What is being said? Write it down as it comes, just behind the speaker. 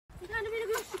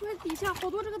底下好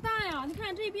多这个蛋呀！你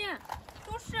看这边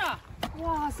都是，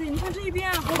哇塞！你看这一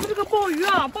边好多这个鲍鱼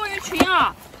啊，鲍鱼群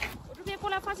啊！我这边过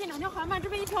来发现2条海鳗，这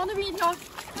边一条，那边一条，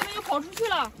那边又跑出去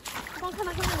了。我刚看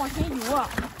它刚往前游啊，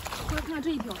过来看看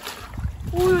这一条。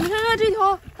哦呦，你看看这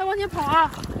条，它往前跑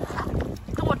啊！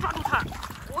等我抓住它。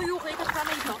哦呦，可以看它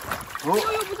那一条。哦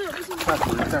呦，不对，不行，下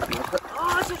水了，下水了！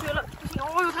啊，下水了，不行！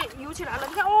哦呦，它游起来了，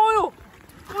你看，哦呦，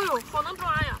哦呦，好能抓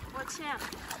呀！我天！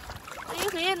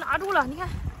嘿，拿住了！你看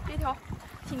这条，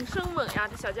挺生猛呀，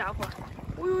这小家伙。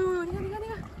哦呦呦呦，你看，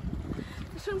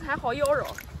这身材好妖娆。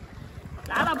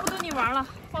来了，不等你玩了，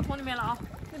放桶里面了啊！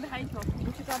那边还有一条，我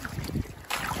们去抓它。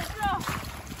是啊，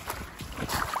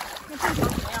那这条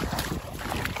怎么样？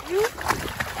哟，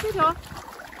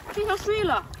这条睡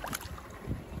了。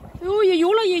哟，也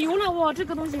游了，哇，这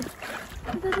个东西，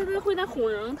它会来哄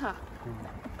人，它。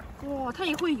哇，它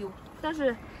也会游，但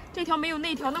是这条没有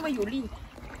那条那么有力。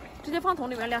直接放桶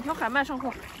里面，2条海鳗上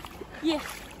货，耶！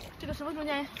这个石缝中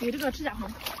间有这个指甲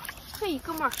痕。嘿，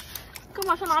哥们儿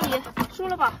上哪里？输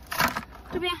了吧？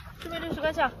这边这个石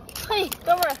块下。嘿，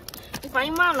哥们儿，你反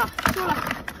应慢了，输了。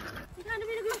你看这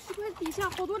边这个石块底下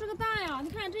好多这个蛋呀！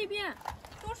你看这边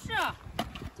都是，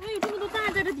怎么有这么多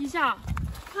蛋在这底下？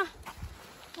看，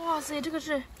哇塞，这个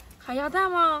是海鸭蛋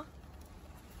吗？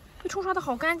被冲刷的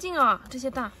好干净啊，这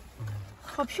些蛋，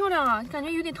好漂亮啊，感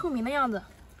觉有点透明的样子。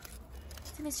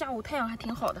今天下午太阳还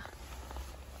挺好的，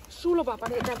输了吧，把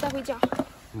这个蛋带回家。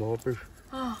毛贝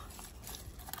啊，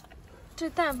这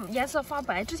蛋颜色发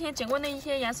白，之前捡过那一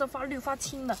些颜色发绿发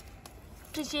青的，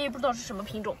这些也不知道是什么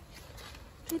品种。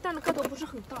这蛋的个头不是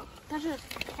很大，但是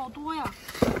好多呀，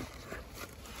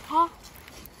好，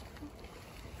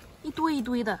一堆一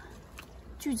堆的，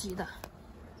聚集的，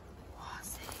哇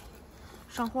塞，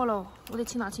上货喽！我得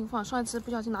轻拿轻放，上一次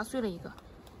不小心拿碎了一个，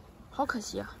好可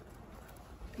惜啊。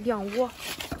2窝，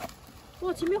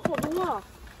哇，前面好多啊！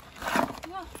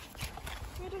你看，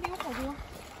因为这里有好多。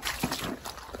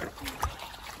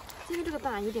今天这个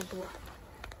蛋有点多。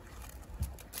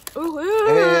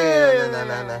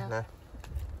来，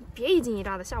别一惊一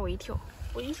乍的，吓我一跳。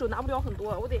我一手拿不了很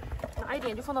多，我得拿一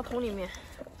点就放到桶里面。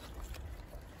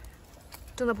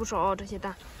真的不少哦，这些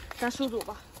蛋，咱收走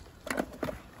吧。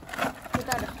就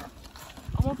带着。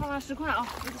我们放看10块啊，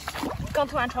刚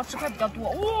退完潮，10块比较多。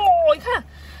哇，你看。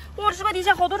哇，石块底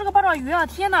下好多这个八爪鱼啊！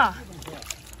天哪，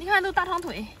你看都大长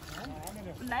腿，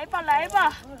来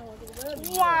吧！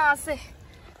哇塞，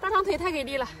大长腿太给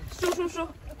力了！收！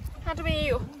看这边也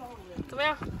有，怎么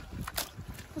样？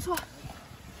不错。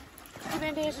这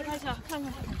边这些石块下看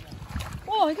看。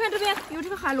哦，你看这边有这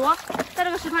个海螺，在这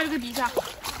个石块这个底下，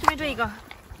这边这一个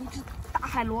只大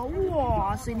海螺，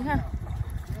哇塞！你看，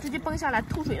直接崩下来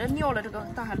吐水了，尿了这个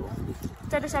大海螺，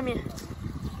在这下面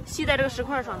吸在这个石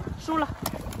块上的，收了。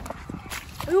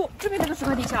哎呦，这边这个石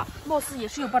块底下，貌似也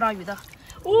是有八爪鱼的。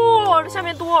哦，这下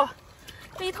面多，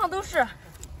这一趟都是。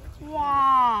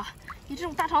哇，有这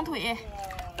种大长腿，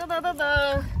等，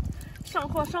上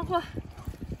货，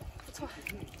不错，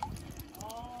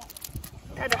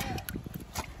带着。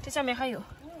这下面还有。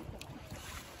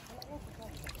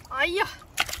哎呀，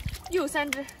又有3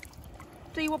只，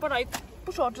这一窝八爪鱼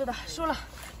不少只的，收了，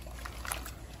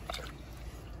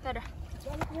带着。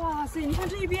哇塞，你看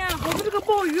这一边好多这个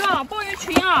鲍鱼啊，鲍鱼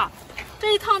群啊，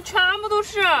这一趟全部都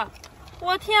是，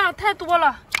我天啊，太多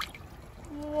了！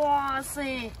哇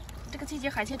塞，这个季节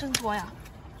海鲜真多呀，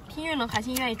天越冷海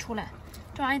鲜愿意出来，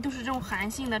这玩意都是这种寒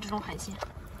性的这种海鲜。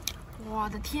我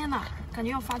的天哪，感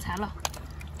觉要发财了，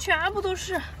全部都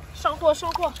是，上货，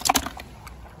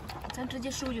咱直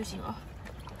接收就行啊。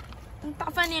大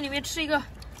饭店里面吃一个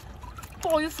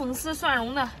鲍鱼粉丝蒜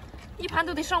蓉的。1盘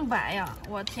都得上百呀！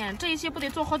我天，这一些不得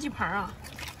做好几盘啊？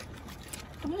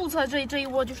这目测这一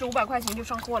窝就是500块钱就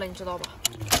上货了，你知道吧？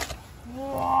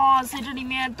哇塞，这里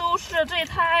面都是，这也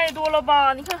太多了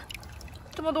吧！你看，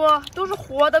这么多都是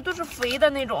活的，都是肥的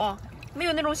那种，没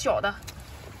有那种小的，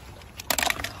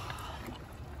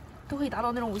都可以达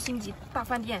到那种5星级大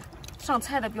饭店上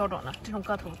菜的标准了，这种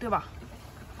个头，对吧？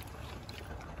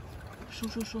收！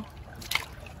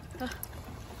看，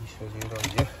一小斤到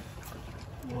底。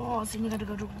哇塞！你看这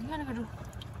个肉，哎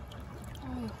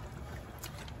呦，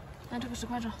看这个石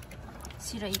块上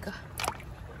吸着一个，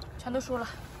全都收了。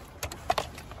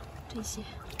这些，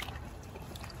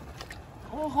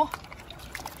哦好，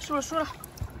收了。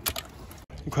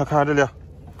你快看这里，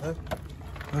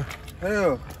哎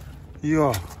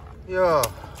呦，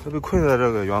这被困在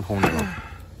这个圆筒里了。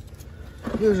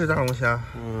又是大龙虾。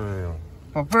哎呦，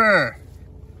宝贝儿，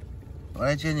我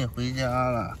来接你回家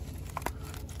了，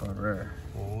宝贝儿。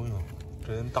哦呦，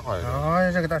真大呀！哎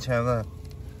呀，这个大钳子，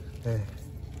哎，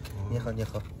你好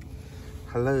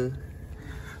 ，Hello，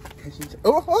开心！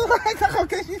哦，他好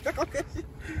开心，他好开心，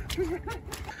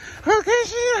好开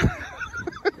心，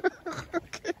好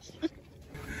开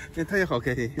心！他也好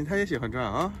开心，他也喜欢这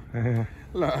样啊。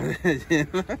老开心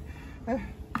了。哎，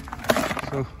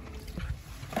走。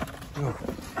哟，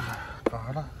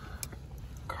嘎了，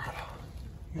嘎了。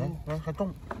哎，还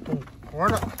动活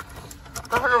呢，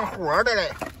那还是活的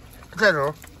嘞。再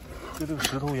走，跟这个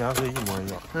石头颜色一模一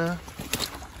样。嗯。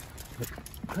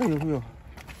哎呦，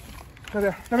那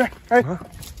边，哎，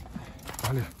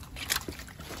哪里？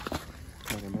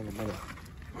慢点。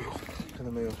哎呦，看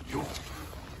到没有？有，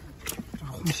这是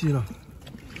呼吸了。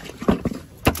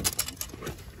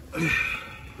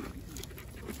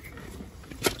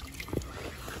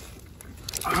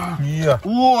咦呀！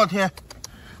我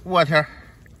天！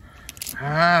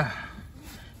啊，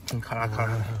听咔啦咔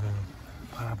啦的，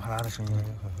啪啦的声音。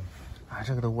啊，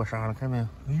这个都握伤了，看到没有？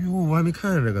哎呦，我还没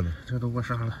看见这个呢，这个都握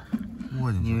伤了。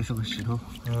我的，以为是个石头。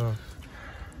嗯，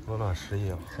罗纳石一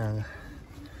样。3个。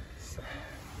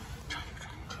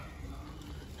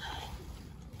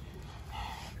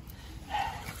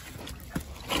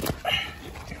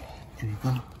有一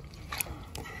个。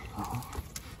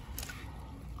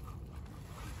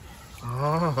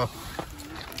哦，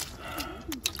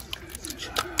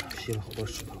吸了好多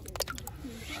石头。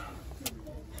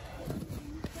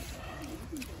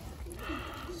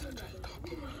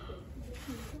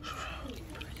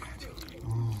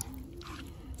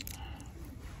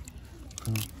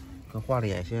跟画了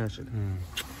眼线似的。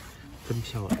真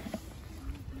漂亮。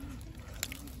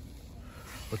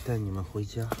我带你们回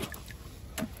家。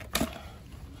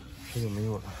这个没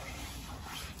有了。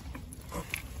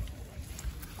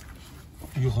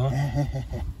有河，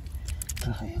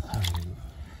这还有一个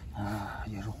啊，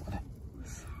也是活的。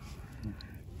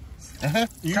哎，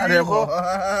差点跑，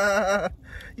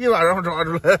一晚上抓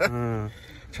住了。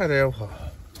差点要跑。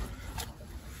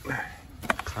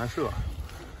弹射，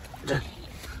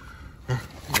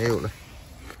没有了。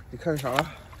你看啥？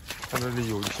看这里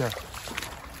有一片。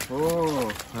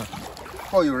哦，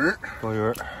鲍鱼儿，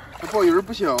这鲍鱼儿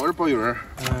不小，这鲍鱼儿。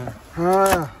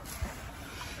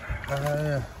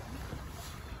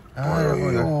哎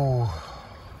呦，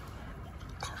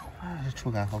哎，这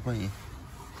触感好过瘾。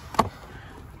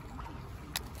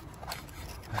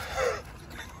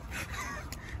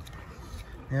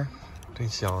你看，真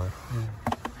香啊！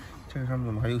这个上面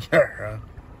怎么还有眼儿啊？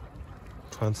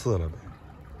穿刺了呗！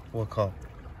我靠！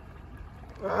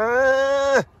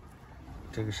哎，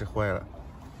这个是坏了，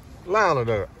烂了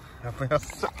这个。不要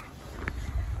撒！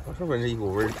我说闻着一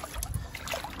股味儿。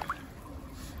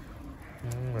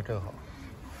那正好。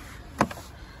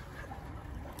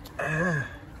哎。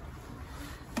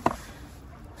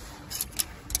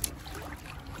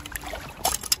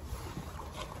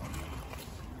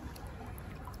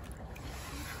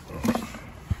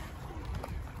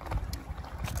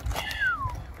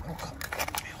我靠！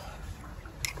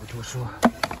我就说，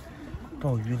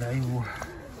鲍鱼来一窝。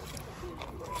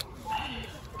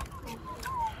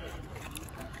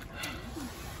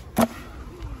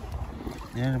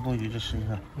你看这鲍鱼这身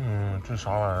上，这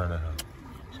啥玩意儿这是？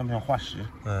像不像化石？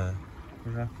是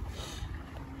不是？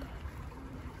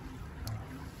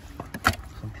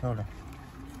很漂亮，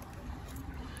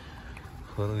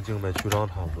和那个静脉曲张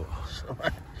差不多。什么？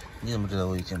你怎么知道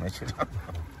我有静脉曲张？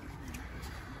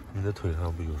你的腿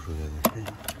上不有出现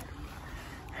的？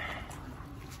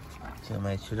静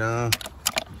脉曲张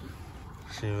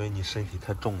是因为你身体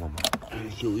太重了吗？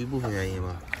有一部分原因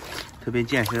吧，特别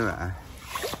健身碗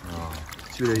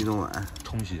剧烈运动碗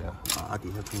充血啊，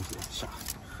底下充血，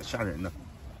吓人呢。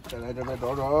再来这边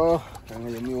找找，看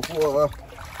看有没有货。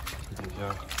这底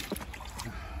下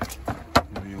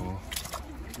有没有？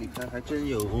你看，还真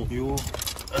有。有，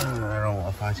让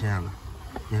我发现了。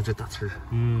你看这大刺儿，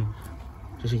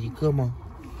这是一个吗？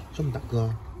这么大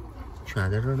个，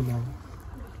全在这儿了吗？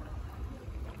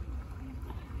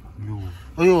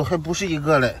哎呦，还不是一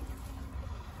个嘞。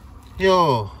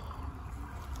哟，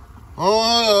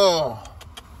哦哟。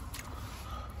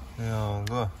两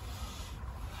个，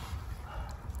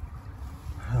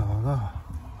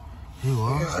有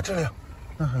啊，这里，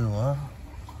那还有啊，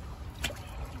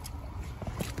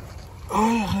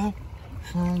哎呀，还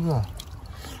3个，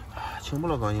轻不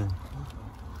老高兴。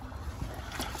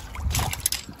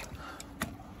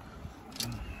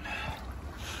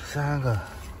3个，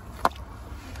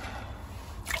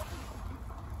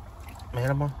没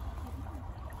了吗？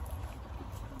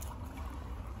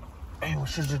哎呦，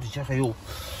是这底下还有。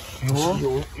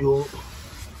有，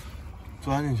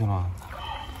钻进去了。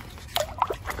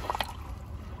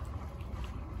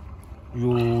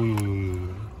有，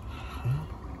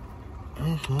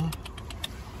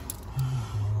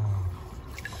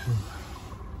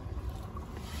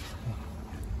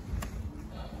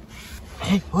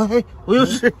我又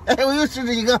吃，我又吃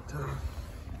了一个。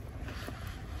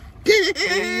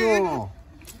哎呦！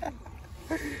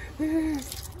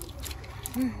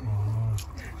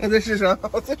我再试试，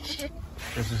我再试。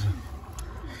再试试。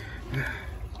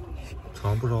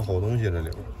藏不少好东西了，里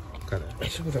边，看来。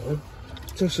是不是？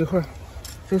这石块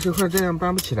这样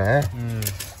搬不起来。嗯。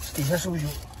底下是不是有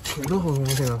挺多好东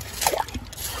西啊？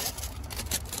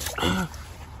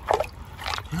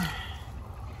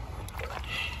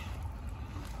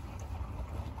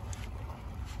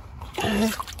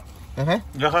哎，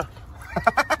你看，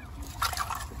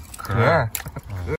壳。